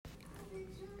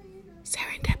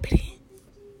Serendipity.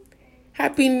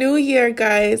 Happy New Year,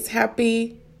 guys.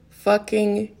 Happy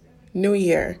fucking New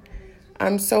Year.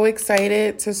 I'm so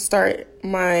excited to start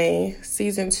my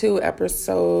season 2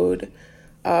 episode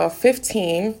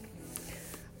 15.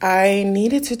 I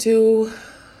needed to do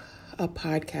a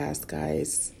podcast,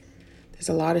 guys. There's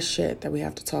a lot of shit that we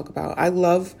have to talk about. I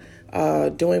love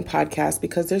doing podcasts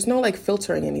because there's no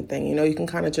filtering anything. You know, you can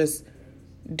kind of just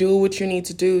do what you need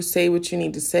to do, say what you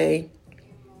need to say.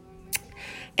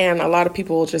 And a lot of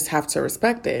people will just have to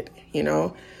respect it, you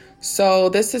know. So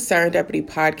this is Serendipity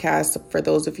Podcast. For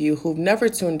those of you who've never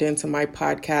tuned into my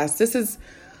podcast, this is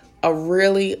a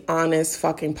really honest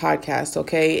fucking podcast,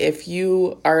 okay? If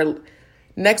you are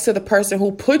next to the person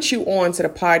who put you on to the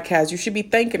podcast, you should be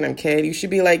thanking them, kid. You should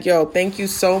be like, yo, thank you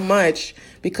so much,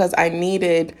 because I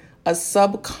needed a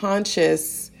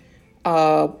subconscious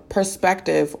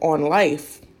perspective on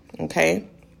life, okay?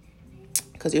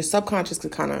 Because your subconscious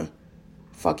could kind of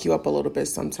fuck you up a little bit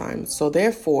sometimes. So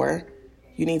therefore,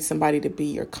 you need somebody to be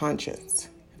your conscience,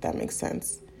 if that makes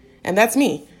sense. And that's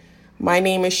me. My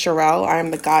name is Sherelle. I am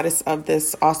the goddess of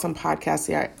this awesome podcast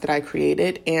that I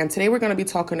created. And today we're going to be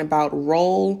talking about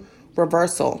role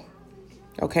reversal.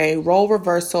 Okay, role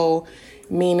reversal,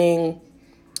 meaning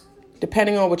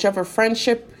depending on whichever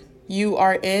friendship you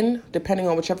are in, depending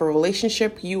on whichever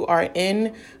relationship you are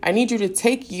in, I need you to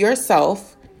take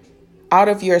yourself out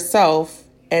of yourself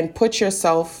and put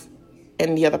yourself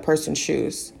in the other person's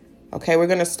shoes. Okay, we're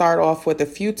going to start off with a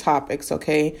few topics,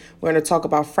 okay? We're going to talk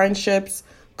about friendships,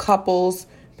 couples,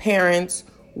 parents,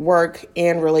 work,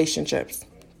 and relationships.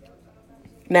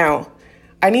 Now,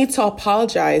 I need to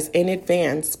apologize in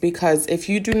advance, because if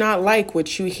you do not like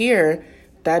what you hear,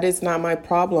 that is not my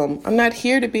problem. I'm not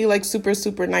here to be super,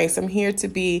 super nice. I'm here to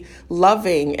be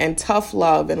loving and tough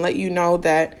love and let you know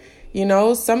that, you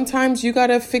know, sometimes you got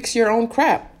to fix your own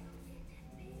crap.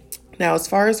 Now, as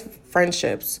far as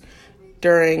friendships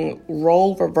during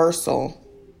role reversal,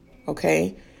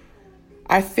 okay,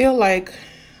 I feel like,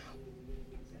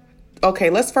 okay,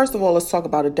 let's talk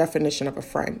about a definition of a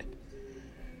friend.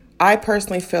 I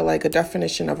personally feel like a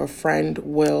definition of a friend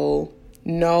will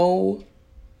know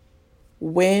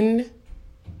when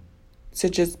to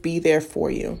just be there for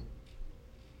you.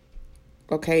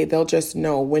 Okay, they'll just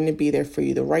know when to be there for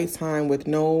you, the right time, with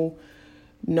no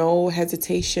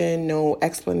hesitation, no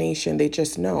explanation. They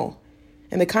just know.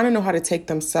 And they kind of know how to take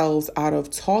themselves out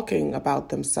of talking about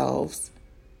themselves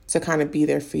to kind of be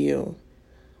there for you.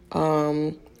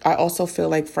 I also feel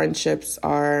like friendships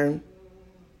or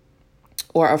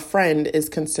a friend is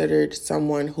considered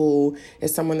someone who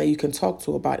is someone that you can talk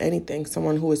to about anything,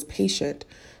 someone who is patient,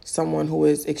 someone who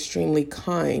is extremely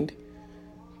kind.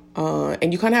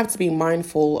 And you kind of have to be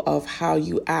mindful of how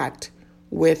you act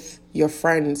with your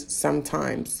friends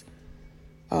sometimes.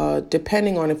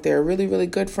 Depending on if they're a really, really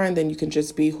good friend, then you can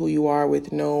just be who you are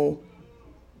with no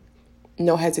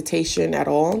hesitation at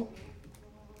all.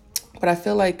 But I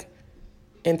feel like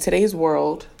in today's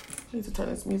world, I need to turn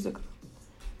this music.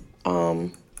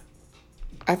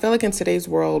 I feel like in today's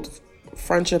world,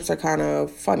 friendships are kind of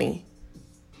funny.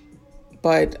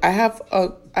 But I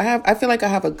feel like I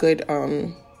have a good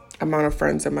amount of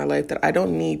friends in my life that I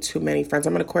don't need too many friends.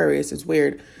 I'm an Aquarius. It's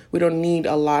weird. We don't need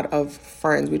a lot of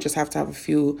friends. We just have to have a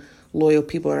few loyal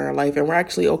people in our life, and we're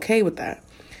actually okay with that.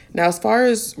 Now, as far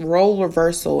as role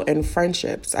reversal and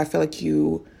friendships, I feel like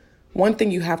one thing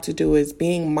you have to do is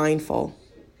being mindful.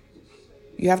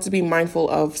 You have to be mindful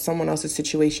of someone else's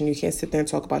situation. You can't sit there and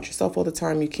talk about yourself all the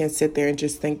time. You can't sit there and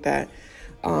just think that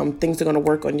things are going to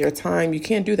work on your time. You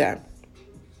can't do that.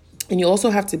 And you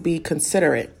also have to be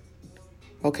considerate.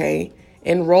 Okay,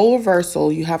 in role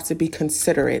reversal, you have to be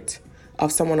considerate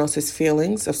of someone else's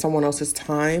feelings, of someone else's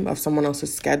time, of someone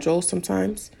else's schedule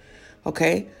sometimes.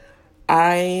 Okay,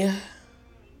 I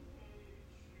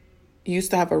used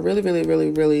to have a really, really,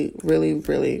 really, really, really,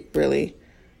 really, really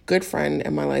good friend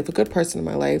in my life, a good person in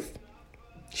my life.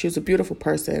 She was a beautiful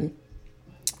person.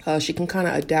 She can kind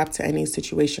of adapt to any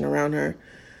situation around her.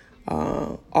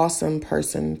 Awesome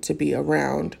person to be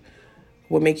around.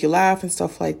 Would make you laugh and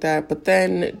stuff like that. But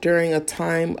then during a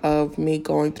time of me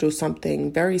going through something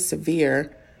very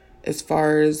severe, as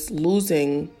far as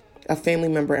losing a family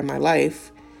member in my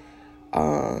life,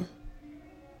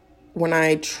 when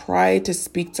I tried to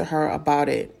speak to her about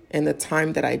it in the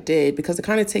time that I did, because it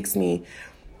kind of takes me,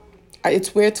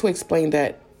 it's weird to explain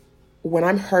that when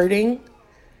I'm hurting,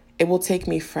 it will take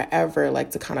me forever,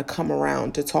 to kind of come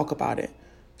around to talk about it.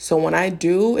 So when I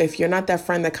do, if you're not that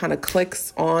friend that kind of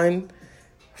clicks on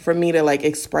for me to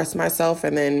express myself,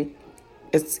 and then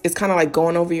it's kind of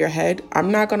going over your head,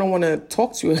 I'm not going to want to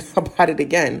talk to you about it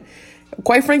again.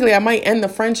 quite frankly, I might end the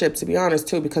friendship, to be honest,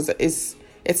 too, because it's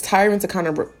tiring to kind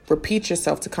of repeat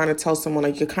yourself, to kind of tell someone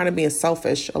like you're kind of being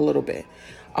selfish a little bit.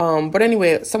 But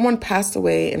anyway, someone passed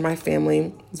away in my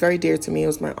family. It's very dear to me. It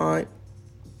was my aunt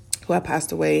who had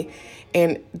passed away.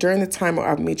 And during the time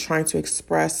of me trying to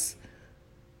express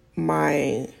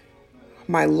my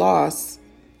loss,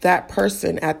 that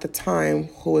person at the time,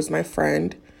 who was my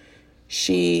friend,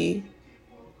 she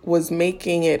was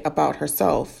making it about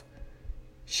herself.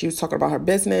 She was talking about her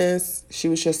business. She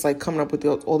was just like coming up with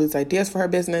all these ideas for her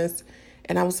business.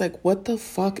 And I was like, what the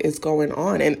fuck is going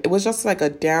on? And it was just like a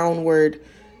downward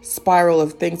spiral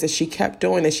of things that she kept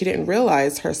doing that she didn't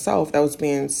realize herself that was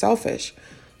being selfish.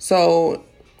 So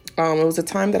it was a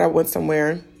time that I went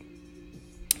somewhere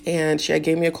and she had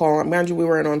gave me a call. Mind you, we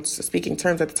weren't on speaking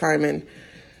terms at the time, and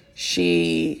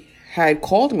she had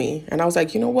called me, and I was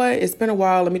like, you know what? It's been a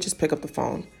while. Let me just pick up the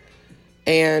phone.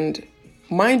 And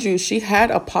mind you, she had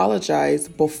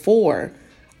apologized before.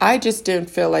 I just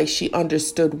didn't feel like she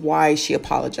understood why she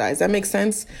apologized. That makes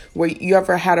sense? Where you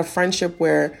ever had a friendship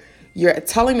where you're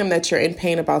telling them that you're in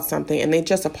pain about something and they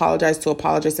just apologize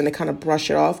and they kind of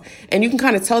brush it off. And you can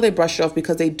kind of tell they brush it off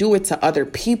because they do it to other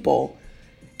people.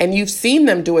 And you've seen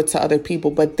them do it to other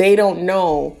people, but they don't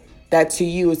know that to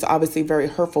you it's obviously very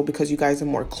hurtful because you guys are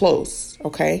more close,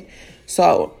 okay?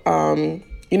 So,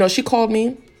 she called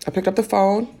me. I picked up the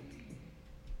phone.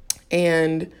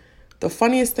 And the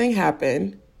funniest thing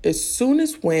happened as soon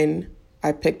as when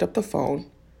I picked up the phone.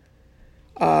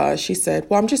 She said,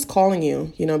 well, I'm just calling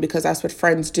you, because that's what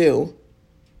friends do.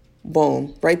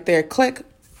 Boom, right there, click.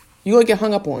 You're going to get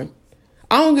hung up on.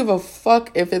 I don't give a fuck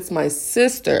if it's my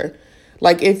sister.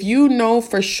 Like, if you know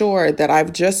for sure that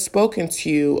I've just spoken to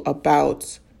you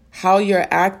about how you're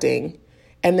acting,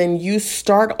 and then you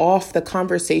start off the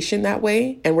conversation that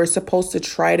way, and we're supposed to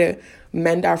try to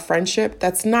mend our friendship,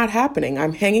 that's not happening.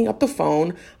 I'm hanging up the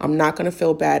phone. I'm not going to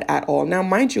feel bad at all. Now,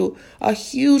 mind you, a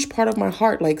huge part of my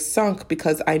heart sunk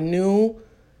because I knew,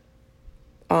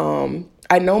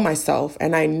 I know myself,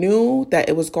 and I knew that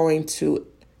it was going to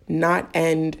not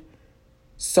end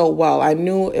so well. I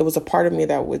knew it was a part of me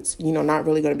that was, not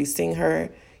really going to be seeing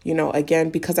her, again,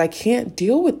 because I can't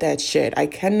deal with that shit. I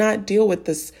cannot deal with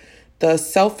the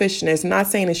selfishness. I'm not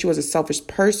saying that she was a selfish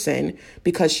person,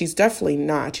 because she's definitely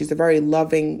not. She's a very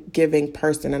loving, giving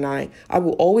person, and I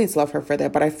will always love her for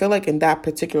that. But I feel like in that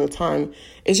particular time,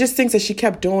 it's just things that she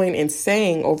kept doing and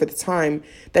saying over the time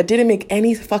that didn't make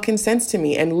any fucking sense to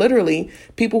me. And literally,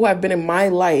 people who have been in my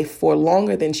life for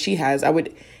longer than she has, I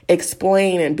would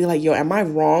explain and be like, yo, am I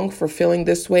wrong for feeling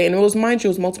this way? And it was, mind you,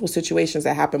 it was multiple situations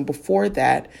that happened before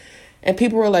that. And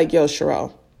people were like, yo,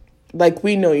 Sherelle,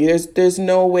 we know you. There's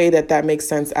no way that makes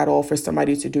sense at all for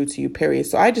somebody to do to you, period.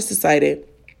 So I just decided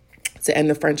to end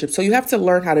the friendship. So you have to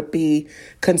learn how to be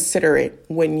considerate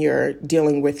when you're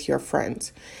dealing with your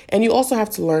friends. And you also have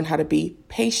to learn how to be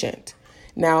patient.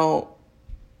 Now,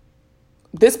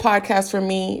 this podcast for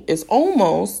me is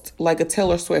almost like a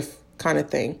Taylor Swift kind of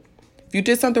thing. If you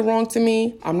did something wrong to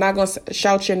me, I'm not going to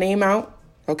shout your name out,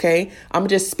 okay? I'm going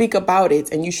to just speak about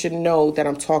it, and you should know that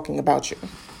I'm talking about you.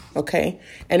 Okay.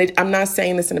 And I'm not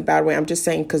saying this in a bad way. I'm just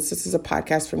saying because this is a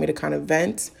podcast for me to kind of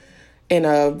vent in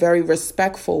a very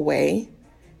respectful way.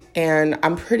 And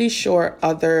I'm pretty sure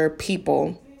other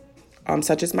people,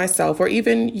 such as myself, or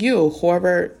even you,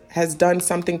 whoever has done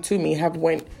something to me, have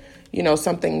went,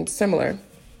 something similar.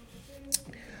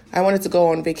 I wanted to go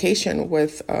on vacation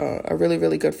with a really,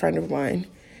 really good friend of mine.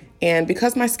 And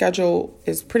because my schedule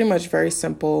is pretty much very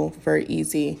simple, very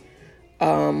easy,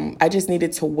 I just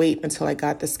needed to wait until I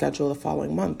got the schedule the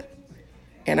following month.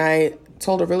 And I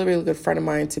told a really, really good friend of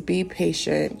mine to be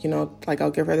patient,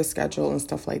 I'll give her the schedule and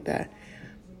stuff like that.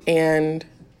 And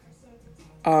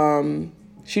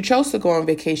she chose to go on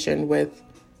vacation with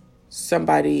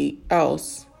somebody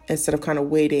else instead of kind of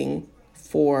waiting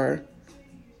for,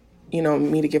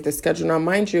 me to give the schedule. Now,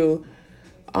 mind you,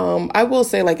 I will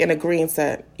say in agreement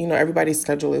that, everybody's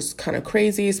schedule is kind of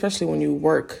crazy, especially when you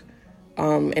work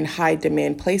in high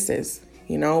demand places,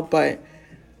 but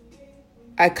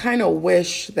I kind of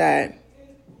wish that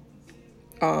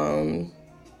the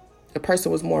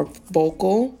person was more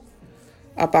vocal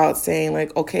about saying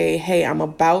okay, hey, I'm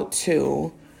about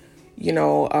to,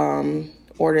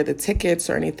 order the tickets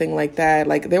or anything like that.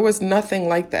 There was nothing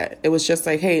like that. It was just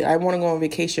hey, I want to go on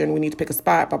vacation. We need to pick a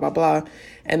spot, blah, blah, blah.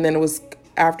 And then it was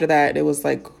after that, it was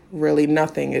really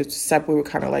nothing except we were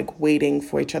kind of waiting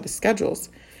for each other's schedules.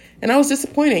 And I was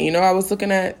disappointed. I was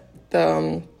looking at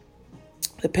the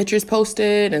pictures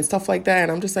posted and stuff like that.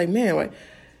 And I'm just man,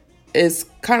 it's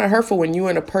kind of hurtful when you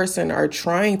and a person are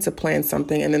trying to plan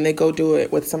something and then they go do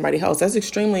it with somebody else. That's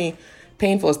extremely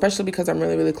painful, especially because I'm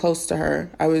really, really close to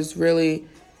her. I was really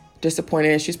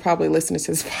disappointed, and she's probably listening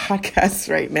to this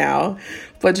podcast right now.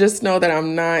 But just know that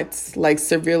I'm not like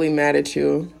severely mad at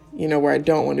you, where I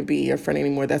don't want to be your friend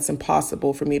anymore. That's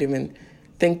impossible for me to even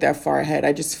think that far ahead.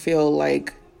 I just feel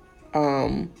like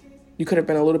you could have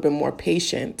been a little bit more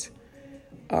patient.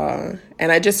 And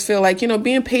I just feel like,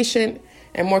 being patient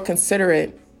and more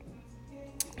considerate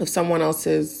of someone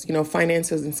else's,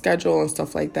 finances and schedule and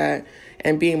stuff like that,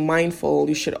 and being mindful,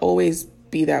 you should always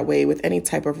be that way with any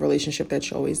type of relationship that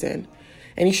you're always in.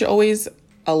 And you should always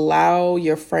allow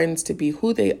your friends to be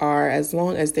who they are as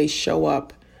long as they show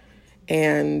up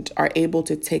and are able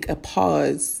to take a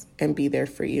pause and be there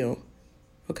for you.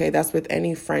 Okay, that's with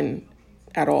any friend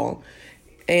at all.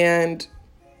 And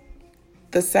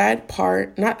the sad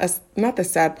part, not the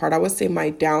sad part, I would say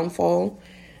my downfall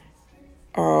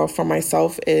for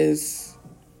myself is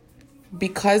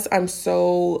because I'm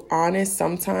so honest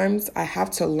sometimes, I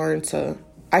have to learn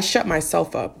I shut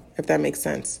myself up, if that makes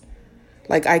sense.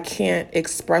 Like, I can't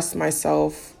express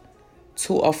myself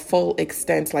to a full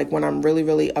extent. Like, when I'm really,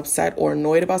 really upset or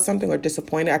annoyed about something or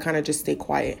disappointed, I kind of just stay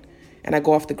quiet and I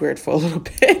go off the grid for a little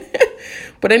bit.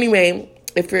 But anyway,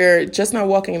 if you're just not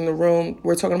walking in the room,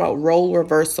 we're talking about role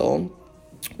reversal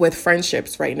with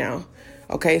friendships right now.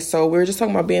 Okay, so we're just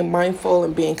talking about being mindful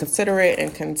and being considerate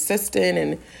and consistent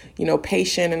and,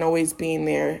 patient and always being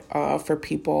there for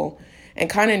people, and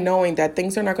kind of knowing that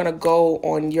things are not going to go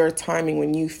on your timing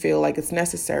when you feel like it's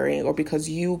necessary or because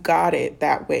you got it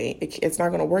that way. It's not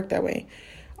going to work that way.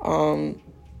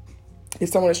 If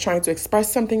someone is trying to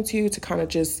express something to you, to kind of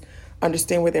just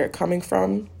understand where they're coming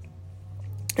from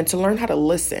and to learn how to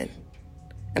listen.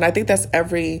 And I think that's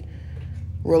every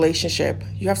relationship.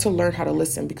 You have to learn how to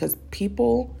listen, because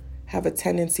people have a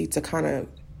tendency to kind of,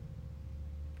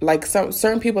 like, some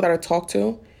certain people that I talk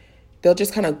to, they'll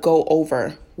just kind of go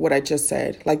over what I just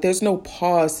said. Like, there's no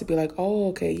pause to be like, oh,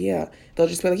 okay, yeah. They'll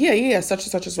just be like, yeah, such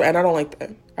and such is right. And I don't like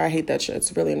that. I hate that shit.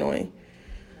 It's really annoying.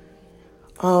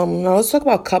 Now let's talk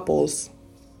about couples.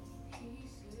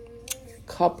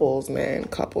 Couples, man.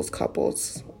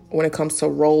 Couples. When it comes to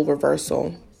role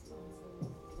reversal.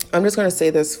 I'm just going to say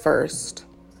this first.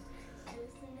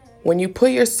 When you put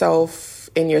yourself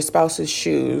in your spouse's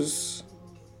shoes,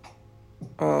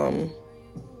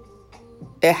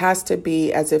 it has to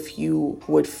be as if you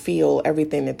would feel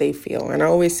everything that they feel. And I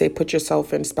always say, put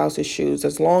yourself in spouse's shoes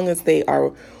as long as they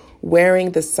are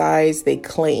wearing the size they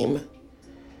claim.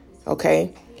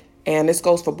 Okay? And this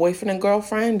goes for boyfriend and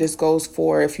girlfriend. This goes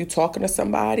for if you're talking to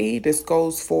somebody. This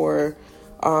goes for,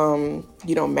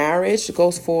 marriage. It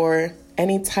goes for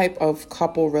any type of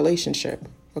couple relationship.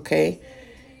 Okay?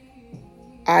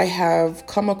 I have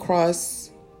come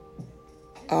across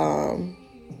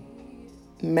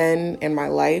men in my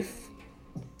life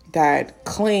that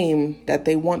claim that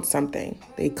they want something.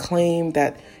 They claim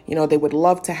that, they would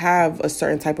love to have a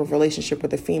certain type of relationship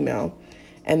with a female.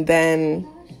 And then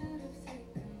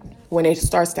when it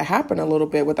starts to happen a little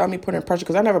bit, without me putting pressure,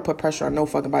 because I never put pressure on no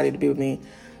fucking body to be with me,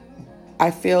 I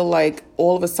feel like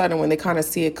all of a sudden when they kind of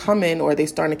see it coming, or they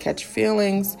starting to catch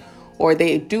feelings, or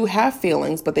they do have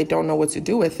feelings, but they don't know what to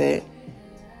do with it,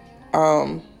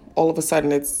 all of a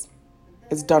sudden it's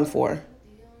done for.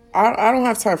 I don't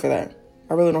have time for that.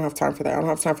 I really don't have time for that. I don't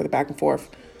have time for the back and forth.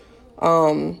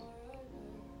 And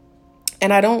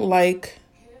I don't like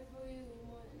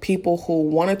people who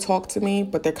want to talk to me,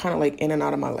 but they're kind of like in and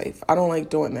out of my life. I don't like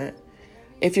doing that.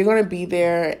 If you're going to be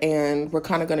there and we're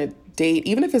kind of going to date,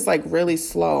 even if it's like really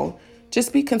slow,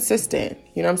 just be consistent.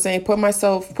 You know what I'm saying?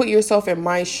 Put yourself in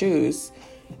my shoes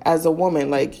as a woman.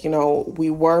 Like, we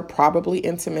were probably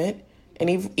intimate. And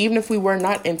even if we were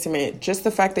not intimate, just the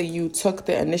fact that you took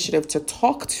the initiative to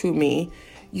talk to me,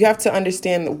 you have to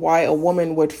understand why a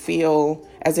woman would feel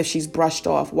as if she's brushed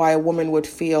off, why a woman would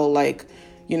feel like,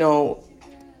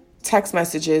 text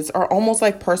messages are almost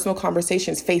like personal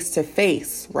conversations face to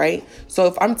face, right? So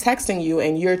if I'm texting you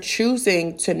and you're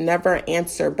choosing to never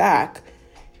answer back,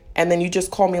 and then you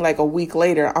just call me like a week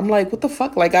later, I'm like, what the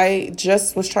fuck? Like, I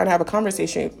just was trying to have a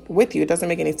conversation with you. It doesn't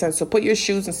make any sense. So put your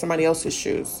shoes in somebody else's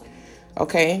shoes.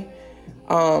 Okay.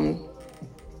 I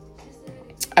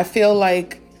feel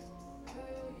like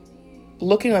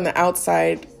looking on the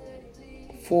outside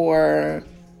for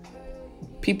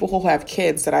people who have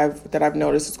kids that I've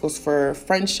noticed, it goes for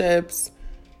friendships.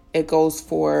 It goes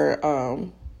for,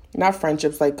 not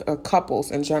friendships, like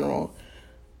couples in general.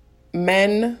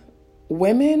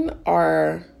 Women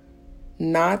are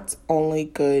not only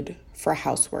good for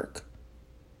housework.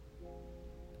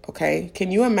 Okay.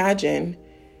 Can you imagine?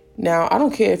 Now, I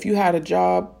don't care if you had a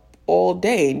job all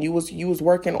day and you was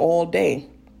working all day.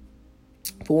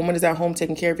 If a woman is at home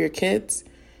taking care of your kids,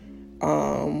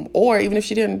 or even if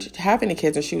she didn't have any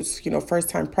kids and she was, first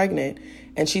time pregnant,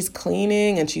 and she's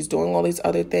cleaning and she's doing all these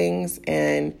other things,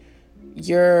 and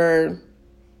you're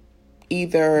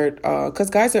either, because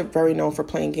guys are very known for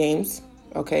playing games,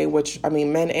 okay, which,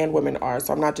 men and women are,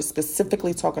 so I'm not just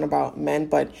specifically talking about men,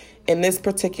 but in this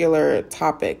particular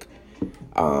topic,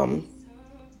 and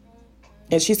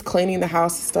she's cleaning the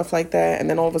house and stuff like that, and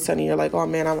then all of a sudden you're like, oh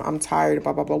man, I'm tired,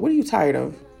 blah, blah, blah. What are you tired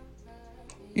of?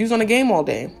 You was on a game all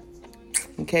day,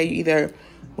 okay? You either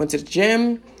went to the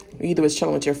gym, you either was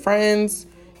chilling with your friends,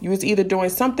 you was either doing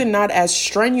something not as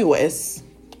strenuous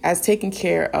as taking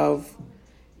care of,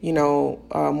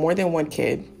 more than one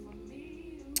kid.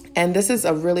 And this is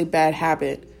a really bad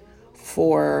habit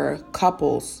for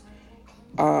couples,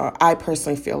 I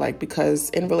personally feel like, because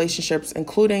in relationships,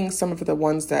 including some of the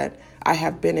ones that I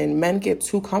have been in, men get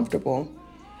too comfortable.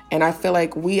 And I feel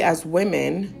like we as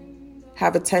women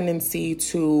have a tendency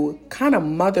to kind of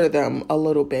mother them a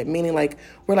little bit, meaning like,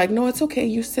 we're like, no, it's okay.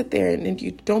 You sit there and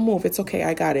you don't move. It's okay.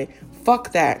 I got it.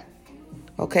 Fuck that.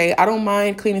 Okay, I don't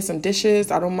mind cleaning some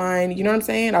dishes. I don't mind, you know what I'm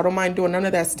saying? I don't mind doing none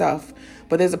of that stuff.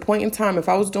 But there's a point in time, if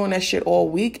I was doing that shit all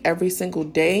week, every single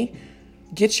day,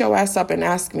 get your ass up and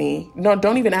ask me. No,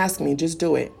 don't even ask me. Just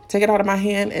do it. Take it out of my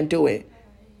hand and do it.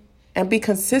 And be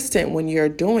consistent when you're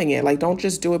doing it. Like, don't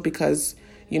just do it because,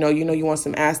 you want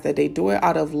some ass that day. Do it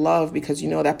out of love because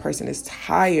that person is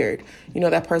tired.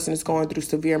 That person is going through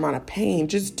severe amount of pain.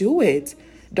 Just do it.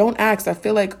 Don't ask. I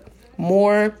feel like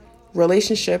more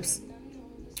relationships,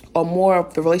 or more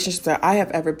of the relationships that I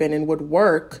have ever been in, would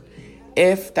work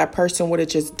if that person would have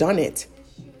just done it.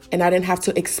 And I didn't have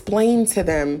to explain to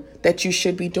them that you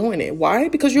should be doing it. Why?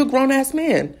 Because you're a grown-ass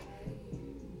man.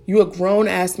 You're a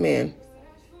grown-ass man.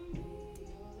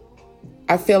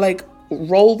 I feel like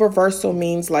role reversal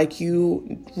means like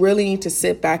you really need to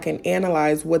sit back and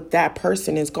analyze what that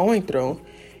person is going through.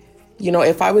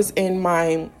 If I was in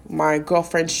my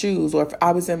girlfriend's shoes, or if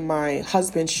I was in my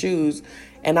husband's shoes,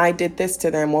 and I did this to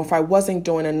them, or if I wasn't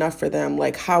doing enough for them,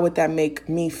 like, how would that make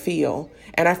me feel?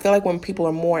 And I feel like when people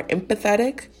are more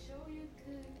empathetic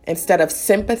instead of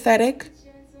sympathetic,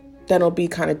 then it'll be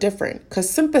kind of different. Because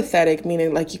sympathetic,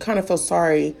 meaning like you kind of feel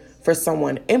sorry for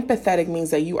someone. Empathetic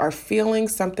means that you are feeling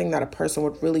something that a person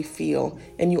would really feel,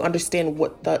 and you understand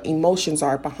what the emotions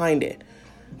are behind it.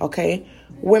 Okay?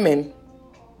 Women,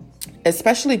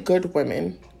 especially good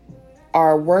women,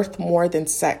 are worth more than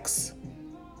sex.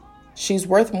 She's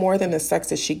worth more than the sex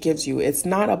that she gives you. It's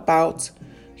not about,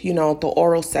 the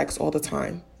oral sex all the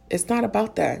time. It's not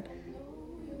about that.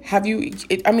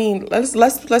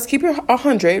 Let's keep it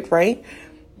 100, right?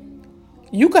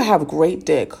 You could have great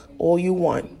dick all you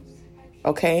want,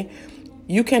 okay?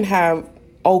 You can have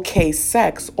okay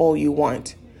sex all you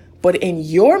want. But in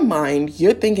your mind,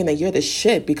 you're thinking that you're the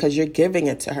shit because you're giving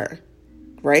it to her,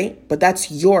 right? But that's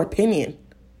your opinion.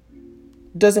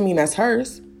 Doesn't mean that's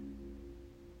hers.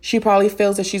 She probably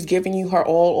feels that she's giving you her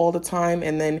all the time,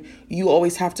 and then you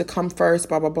always have to come first,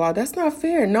 blah, blah, blah. That's not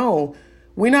fair. No,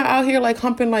 we're not out here like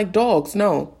humping like dogs.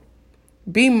 No,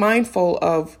 be mindful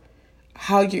of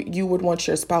how you would want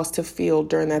your spouse to feel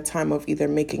during that time of either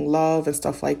making love and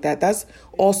stuff like that. That's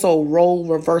also role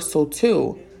reversal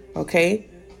too. Okay.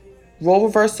 Role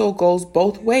reversal goes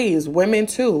both ways. Women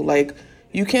too. Like,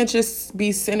 you can't just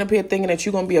be sitting up here thinking that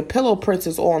you're going to be a pillow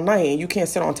princess all night and you can't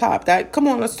sit on top. Come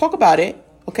on, let's talk about it.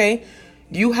 Okay,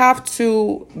 you have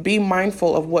to be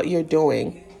mindful of what you're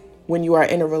doing when you are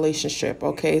in a relationship.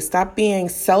 Okay, stop being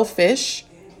selfish.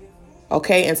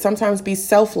 Okay, and sometimes be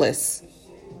selfless.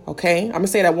 Okay, I'm gonna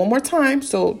say that one more time.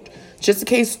 So just in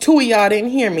case two of y'all didn't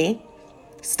hear me,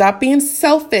 stop being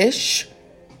selfish.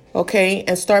 Okay,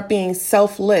 and start being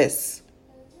selfless.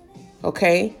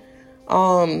 Okay,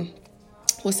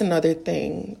 what's another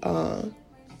thing?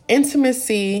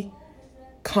 Intimacy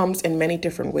comes in many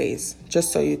different ways,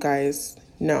 just so you guys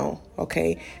know,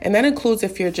 okay? And that includes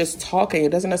if you're just talking.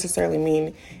 It doesn't necessarily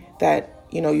mean that,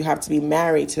 you have to be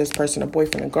married to this person, a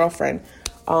boyfriend and girlfriend.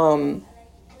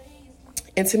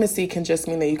 Intimacy can just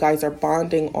mean that you guys are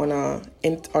bonding on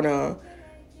a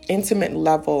intimate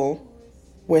level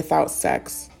without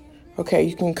sex. Okay,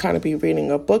 you can kind of be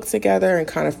reading a book together and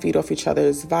kind of feed off each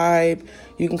other's vibe.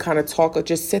 You can kind of talk, or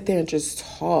just sit there and just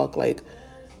talk, like,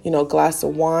 glass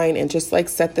of wine, and just like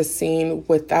set the scene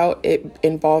without it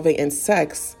involving in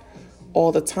sex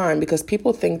all the time, because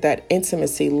people think that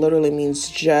intimacy literally means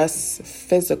just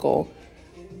physical.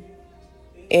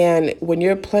 And when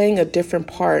you're playing a different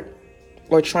part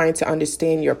or trying to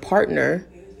understand your partner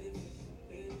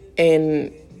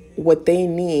and what they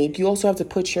need, you also have to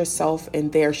put yourself in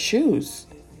their shoes.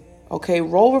 Okay,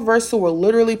 role reversal will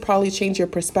literally probably change your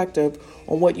perspective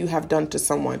on what you have done to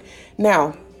someone.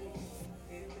 Now,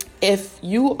 if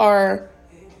you are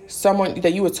someone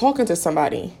that you were talking to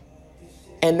somebody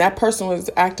and that person was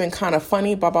acting kind of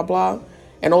funny, blah, blah, blah,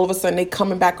 and all of a sudden they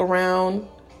coming back around,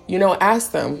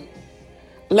 ask them,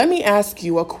 let me ask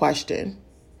you a question.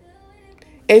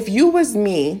 If you was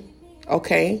me,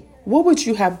 okay, what would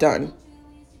you have done?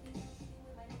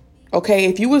 Okay,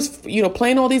 if you was,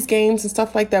 playing all these games and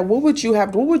stuff like that, what would you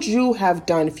have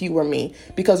done if you were me?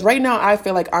 Because right now I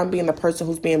feel like I'm being the person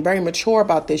who's being very mature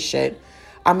about this shit.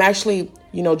 I'm actually,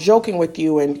 joking with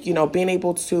you and, being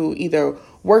able to either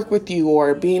work with you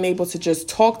or being able to just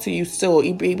talk to you still,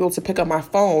 be able to pick up my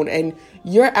phone, and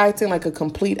you're acting like a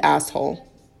complete asshole.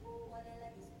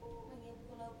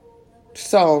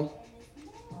 So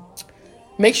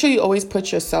make sure you always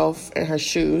put yourself in her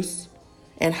shoes.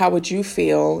 And how would you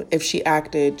feel if she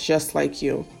acted just like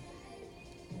you?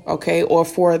 Okay, or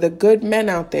for the good men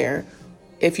out there,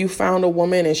 if you found a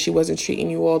woman and she wasn't treating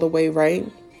you all the way right,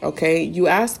 okay, you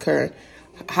ask her,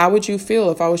 how would you feel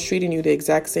if I was treating you the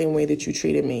exact same way that you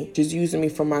treated me? Just using me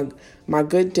for my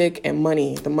good dick and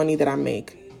money, the money that I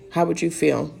make. How would you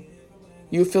feel?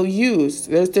 You feel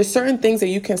used. There's certain things that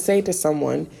you can say to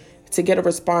someone to get a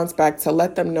response back, to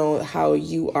let them know how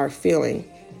you are feeling.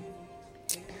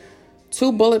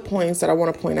 2 bullet points that I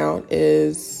want to point out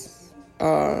is,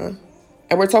 and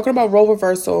we're talking about role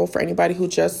reversal for anybody who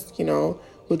just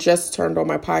turned on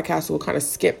my podcast, who kind of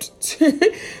skipped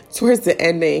towards the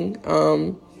ending.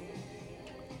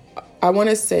 I want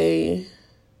to say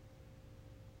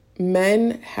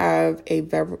men have a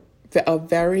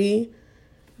very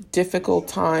difficult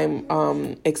time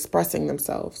expressing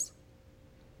themselves.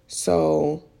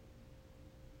 So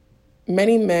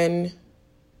many men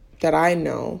that I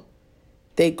know,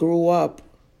 they grew up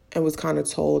and was kind of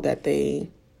told that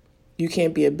you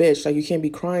can't be a bitch. Like, you can't be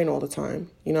crying all the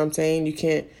time. You know what I'm saying? You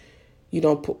can't, you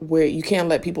can't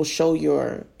let people see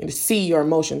your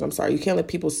emotions. I'm sorry. You can't let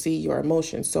people see your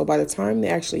emotions. So by the time they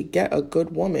actually get a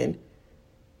good woman,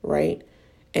 right?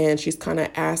 And she's kind of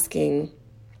asking,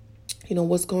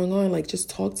 what's going on? Like, just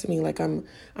talk to me. Like,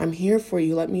 I'm here for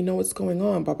you. Let me know what's going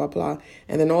on, blah, blah, blah.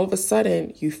 And then all of a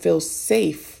sudden you feel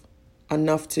safe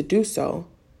enough to do so.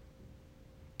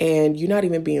 And you're not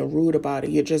even being rude about it.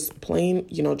 You're just plain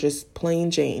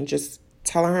Jane, just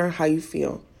telling her how you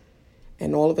feel.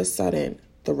 And all of a sudden,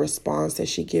 the response that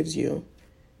she gives you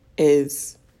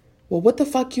is, well, what the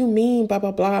fuck you mean, blah,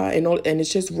 blah, blah. And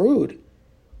it's just rude.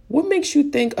 What makes you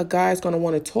think a guy's going to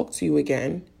want to talk to you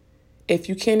again if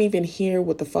you can't even hear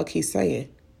what the fuck he's saying?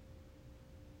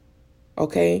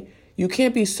 Okay? You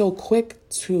can't be so quick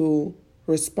to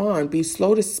respond. Be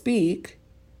slow to speak.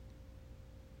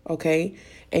 Okay?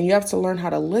 And you have to learn how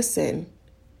to listen,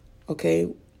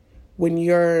 okay? When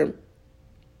you're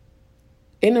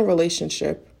in a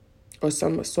relationship or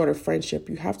some sort of friendship,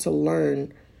 you have to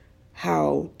learn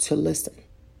how to listen,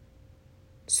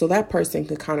 so that person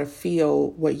can kind of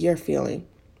feel what you're feeling.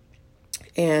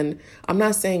 And I'm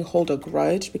not saying hold a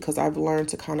grudge, because I've learned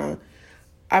to kind of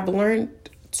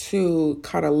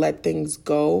let things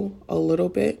go a little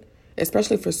bit,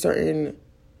 especially for certain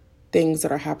things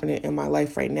that are happening in my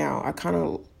life right now.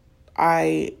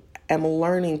 I am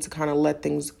learning to kind of let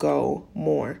things go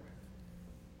more.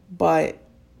 But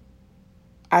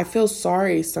I feel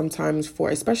sorry sometimes for,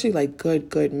 especially like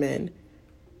good men.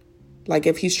 Like,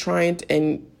 if he's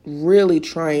really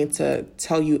trying to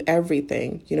tell you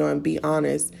everything, and be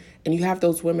honest, and you have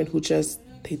those women who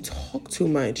they talk too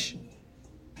much.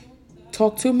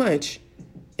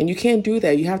 And you can't do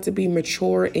that. You have to be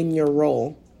mature in your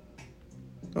role.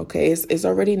 Okay, it's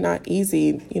already not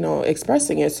easy,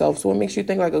 expressing yourself. So what makes you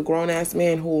think like a grown-ass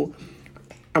man who,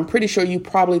 I'm pretty sure you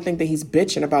probably think that he's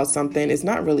bitching about something, is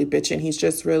not really bitching. He's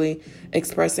just really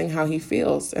expressing how he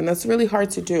feels. And that's really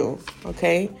hard to do,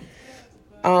 okay?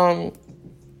 Now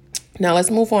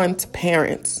let's move on to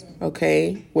parents,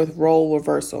 okay, with role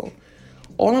reversal.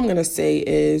 All I'm going to say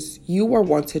is you were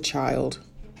once a child,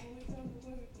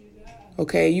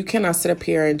 okay? You cannot sit up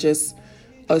here and just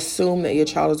assume that your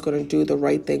child is going to do the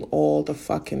right thing all the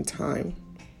fucking time.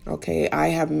 Okay, I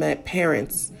have met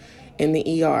parents in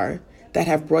the ER that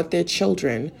have brought their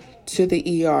children to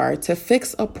the ER to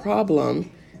fix a problem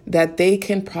that they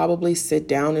can probably sit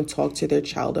down and talk to their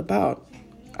child about.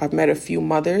 I've met a few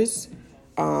mothers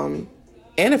and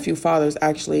a few fathers,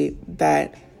 actually,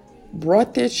 that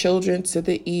brought their children to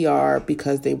the ER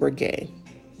because they were gay.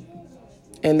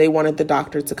 And they wanted the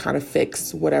doctor to kind of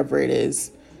fix whatever it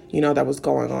is, that was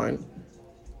going on.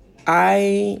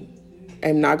 I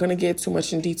am not going to get too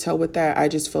much in detail with that. I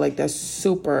just feel like that's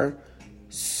super,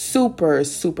 super,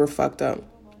 super fucked up.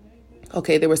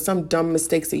 Okay, there were some dumb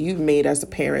mistakes that you've made as a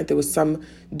parent. There was some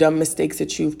dumb mistakes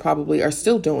that you probably are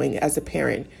still doing as a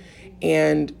parent.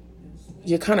 And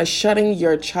you're kind of shutting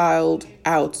your child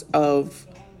out of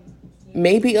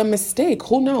maybe a mistake.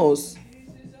 Who knows?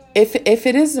 If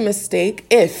it is a mistake,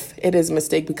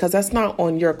 because that's not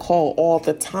on your call all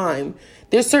the time.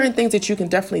 There's certain things that you can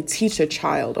definitely teach a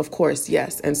child, of course,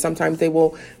 yes. And sometimes they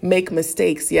will make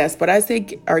mistakes, yes. But as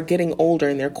they are getting older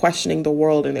and they're questioning the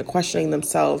world and they're questioning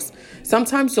themselves,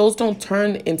 sometimes those don't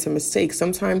turn into mistakes.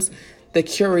 Sometimes the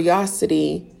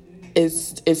curiosity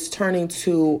is turning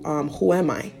to who am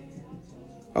I?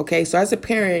 Okay, so as a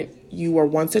parent, you were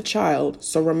once a child.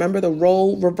 So remember the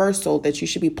role reversal that you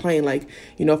should be playing. Like,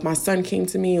 if my son came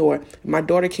to me or my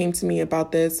daughter came to me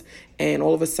about this and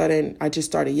all of a sudden I just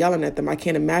started yelling at them, I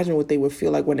can't imagine what they would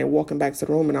feel like when they're walking back to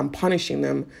the room and I'm punishing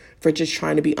them for just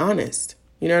trying to be honest.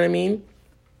 You know what I mean?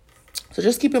 So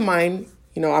just keep in mind,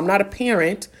 I'm not a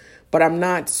parent, but I'm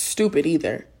not stupid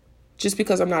either. Just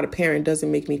because I'm not a parent doesn't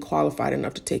make me qualified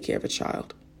enough to take care of a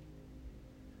child.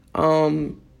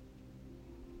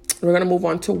 We're going to move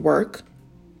on to work.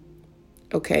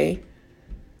 Okay.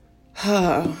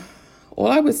 All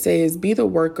I would say is be the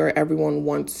worker everyone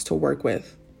wants to work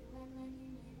with.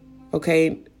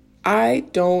 Okay. I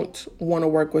don't want to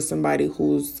work with somebody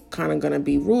who's kind of going to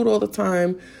be rude all the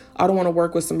time. I don't want to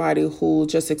work with somebody who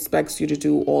just expects you to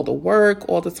do all the work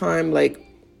all the time. Like,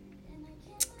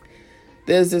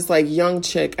 there's this young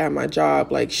chick at my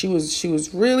job. Like, she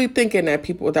was really thinking that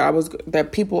people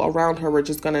around her were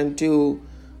just going to do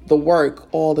the work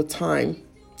all the time.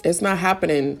 It's not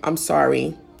happening. I'm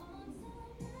sorry.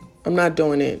 I'm not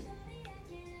doing it.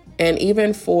 And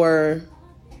even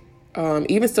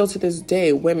even still to this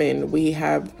day, women, we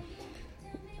have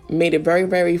made it very,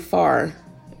 very far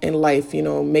in life,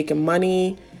 making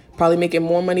money, probably making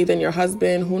more money than your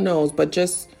husband, who knows? But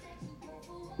just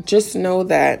know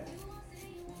that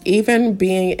even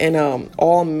being in an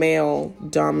all male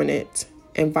dominant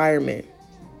environment,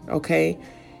 okay,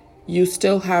 you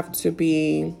still have to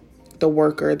be the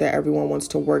worker that everyone wants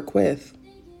to work with.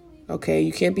 Okay,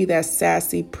 you can't be that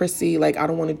sassy, prissy, like, I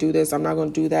don't want to do this, I'm not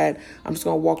going to do that, I'm just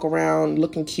going to walk around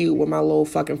looking cute with my little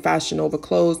fucking Fashion Nova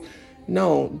clothes.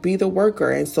 No, be the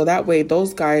worker. And so that way,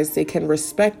 those guys, they can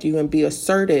respect you and be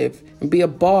assertive and be a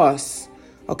boss.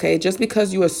 Okay, just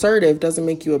because you're assertive doesn't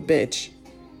make you a bitch.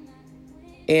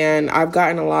 And I've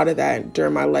gotten a lot of that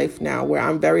during my life now, where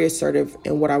I'm very assertive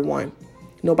in what I want.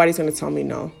 Nobody's going to tell me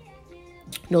no.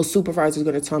 No supervisor is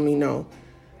going to tell me no.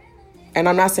 And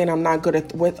I'm not saying I'm not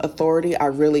good with authority. I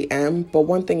really am. But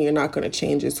one thing you're not going to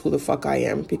change is who the fuck I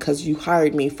am, because you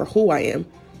hired me for who I am.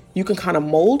 You can kind of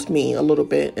mold me a little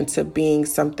bit into being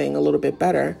something a little bit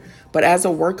better. But as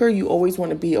a worker, you always want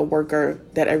to be a worker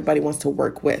that everybody wants to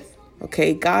work with.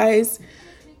 Okay, guys,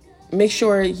 make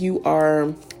sure you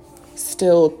are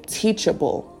still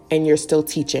teachable and you're still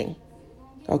teaching.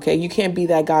 Okay, you can't be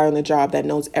that guy on the job that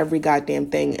knows every goddamn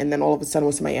thing, and then all of a sudden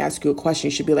when somebody asks you a question,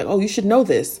 you should be like, oh, you should know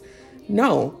this.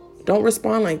 No, don't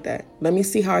respond like that. Let me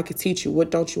see how I can teach you. What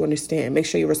don't you understand? Make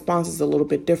sure your response is a little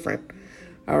bit different.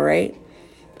 All right.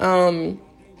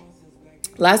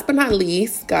 Last but not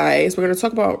least, guys, we're going to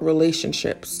talk about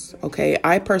relationships. Okay,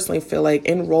 I personally feel like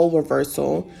in role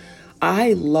reversal,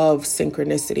 I love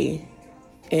synchronicity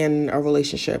in a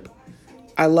relationship.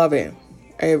 I love it.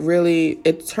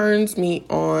 It turns me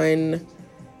on,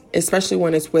 especially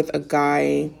when it's with a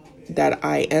guy that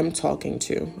I am talking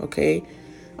to, okay?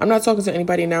 I'm not talking to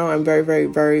anybody now. I'm very, very,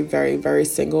 very, very, very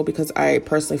single, because I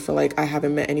personally feel like I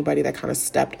haven't met anybody that kind of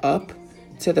stepped up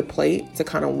to the plate to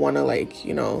kind of want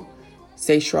to,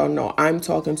 say, Cheryl, no, I'm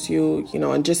talking to you,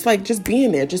 and just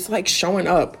being there, just showing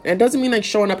up. And it doesn't mean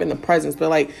showing up in the presence,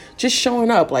 but just showing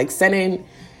up, sending,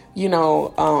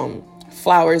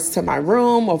 flowers to my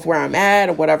room of where I'm at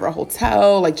or whatever, a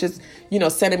hotel,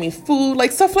 sending me food,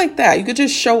 stuff like that. You could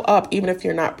just show up even if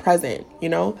you're not present,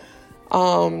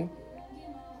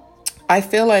 I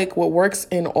feel like what works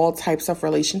in all types of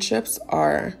relationships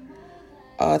are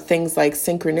things like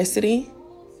synchronicity,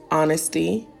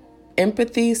 honesty,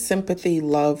 empathy, sympathy,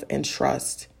 love, and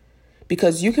trust.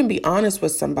 Because you can be honest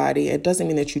with somebody, it doesn't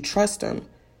mean that you trust them.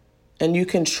 And you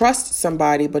can trust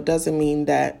somebody, but doesn't mean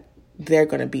that they're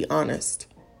going to be honest.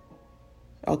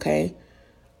 Okay?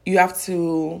 You have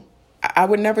to, I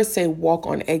would never say walk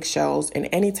on eggshells in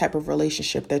any type of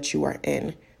relationship that you are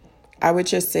in. I would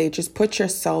just say, just put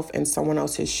yourself in someone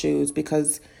else's shoes,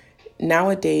 because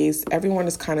nowadays everyone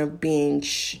is kind of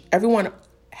everyone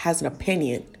has an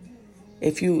opinion.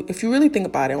 If you really think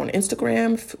about it, on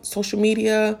Instagram, social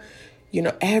media,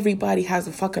 everybody has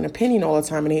a fucking opinion all the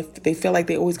time, and they feel like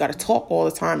they always got to talk all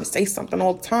the time and say something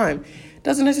all the time.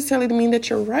 doesn't necessarily mean that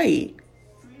you're right.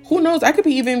 Who knows? I could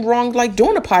be even wrong, like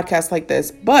doing a podcast like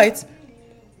this. But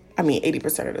I mean,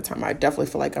 80% of the time, I definitely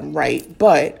feel like I'm right.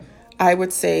 But I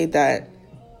would say that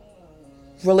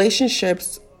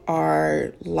relationships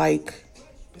are like,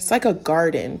 it's like a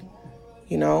garden,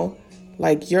 you know?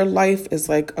 Like your life is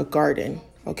like a garden,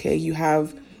 okay? You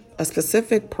have a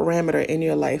specific parameter in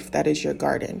your life that is your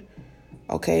garden,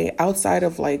 okay? Outside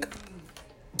of like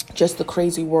just the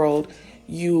crazy world,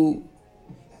 you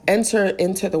enter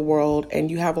into the world and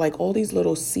you have like all these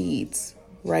little seeds,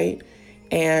 right?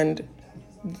 And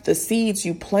the seeds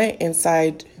you plant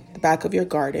inside the back of your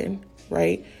garden,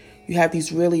 right? You have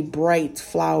these really bright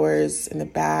flowers in the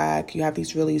back. You have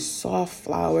these really soft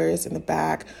flowers in the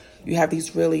back. You have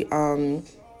these really,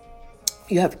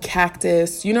 you have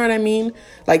cactus, you know what I mean?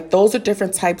 Like those are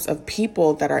different types of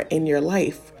people that are in your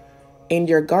life, in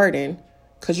your garden,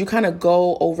 because you kind of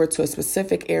go over to a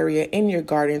specific area in your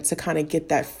garden to kind of get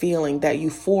that feeling, that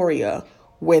euphoria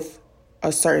with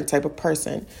a certain type of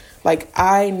person. Like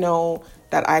I know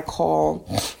that I call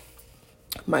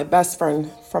my best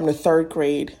friend from the 3rd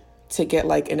grade to get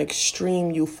like an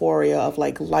extreme euphoria of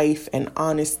like life and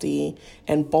honesty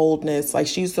and boldness. Like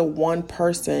she's the one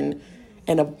person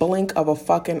in a blink of a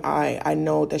fucking eye, I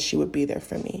know that she would be there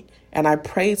for me. And I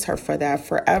praise her for that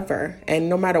forever. And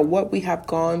no matter what we have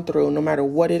gone through, no matter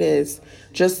what it is,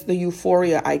 just the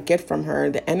euphoria I get from her,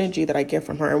 the energy that I get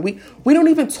from her. And we don't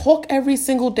even talk every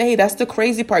single day. That's the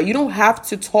crazy part. You don't have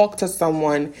to talk to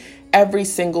someone every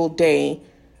single day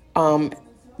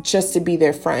just to be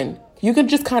their friend. You can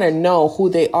just kind of know who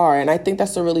they are. And I think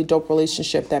that's a really dope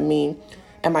relationship that me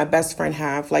and my best friend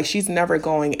have. Like she's never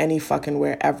going any fucking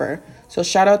wherever. So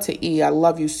shout out to E. I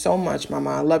love you so much,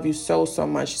 mama. I love you so, so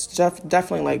much. She's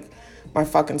definitely like my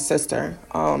fucking sister.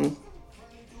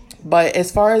 But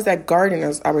as far as that garden,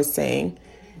 as I was saying,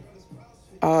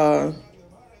 learn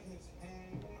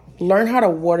how to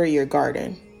water your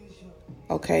garden.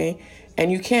 Okay.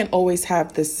 And you can't always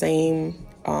have the same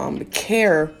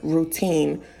care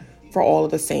routine for all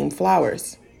of the same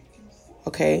flowers.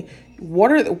 Okay.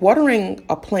 Watering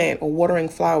a plant or watering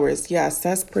flowers, yes,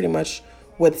 that's pretty much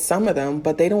with some of them,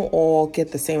 but they don't all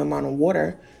get the same amount of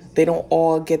water. They don't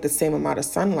all get the same amount of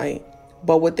sunlight.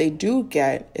 But what they do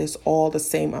get is all the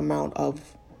same amount of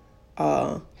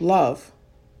love.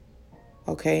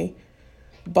 Okay.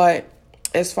 But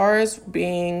as far as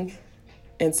being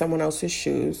in someone else's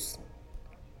shoes,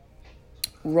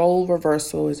 role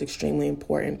reversal is extremely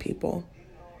important, people.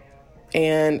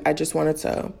 And I just wanted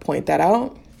to point that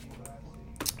out.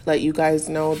 Let you guys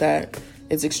know that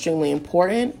it's extremely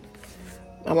important.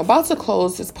 I'm about to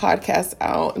close this podcast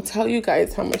out and tell you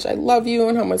guys how much I love you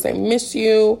and how much I miss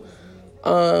you.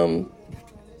 I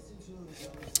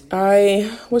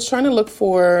was trying to look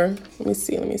for, let me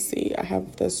see. I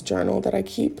have this journal that I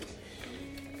keep.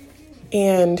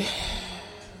 And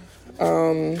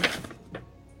let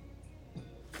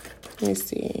me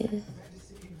see.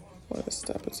 What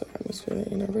step is atmosphere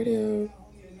in our radio?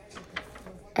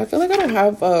 I feel like I don't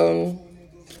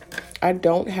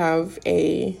have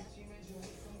a,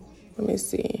 let me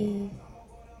see.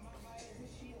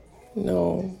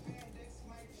 No,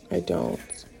 I don't.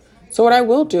 So what I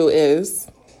will do is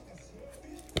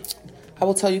I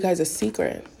will tell you guys a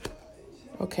secret.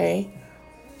 Okay.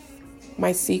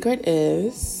 My secret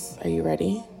is, are you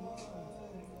ready?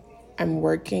 I'm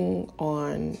working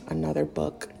on another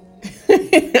book.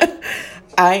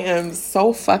 I am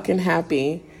so fucking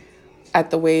happy at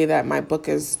the way that my book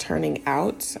is turning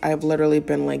out. I've literally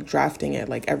been like drafting it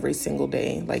like every single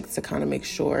day, like to kind of make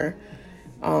sure.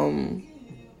 I'm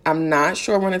not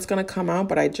sure when it's going to come out,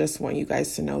 but I just want you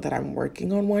guys to know that I'm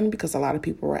working on one because a lot of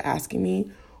people were asking me,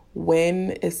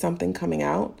 when is something coming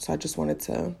out? So I just wanted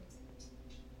to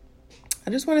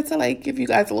like give you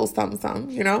guys a little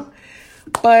something, you know?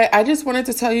 But I just wanted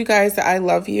to tell you guys that I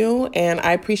love you and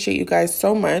I appreciate you guys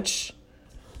so much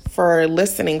for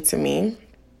listening to me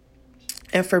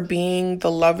and for being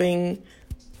the loving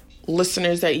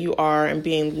listeners that you are and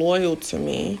being loyal to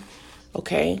me,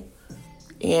 okay?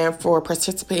 And for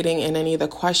participating in any of the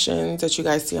questions that you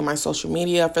guys see on my social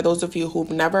media. For those of you who've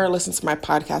never listened to my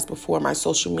podcast before, my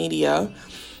social media,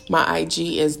 my IG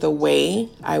is The Way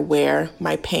I Wear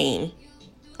My Pain,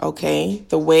 okay?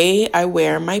 The Way I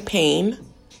Wear My Pain.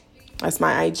 That's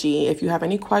my IG. If you have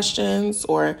any questions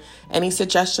or any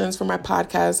suggestions for my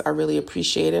podcast, I really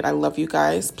appreciate it. I love you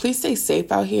guys. Please stay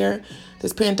safe out here.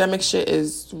 This pandemic shit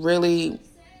is really,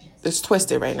 it's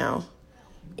twisted right now.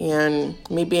 And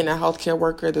me being a healthcare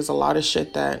worker, there's a lot of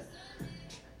shit that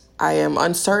I am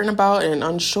uncertain about and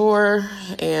unsure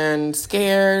and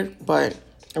scared. But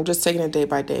I'm just taking it day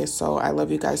by day. So I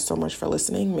love you guys so much for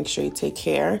listening. Make sure you take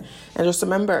care. And just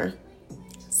remember,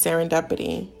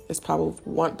 serendipity is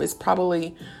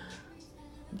probably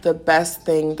the best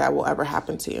thing that will ever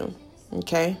happen to you.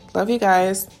 Okay? Love you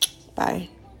guys. Bye.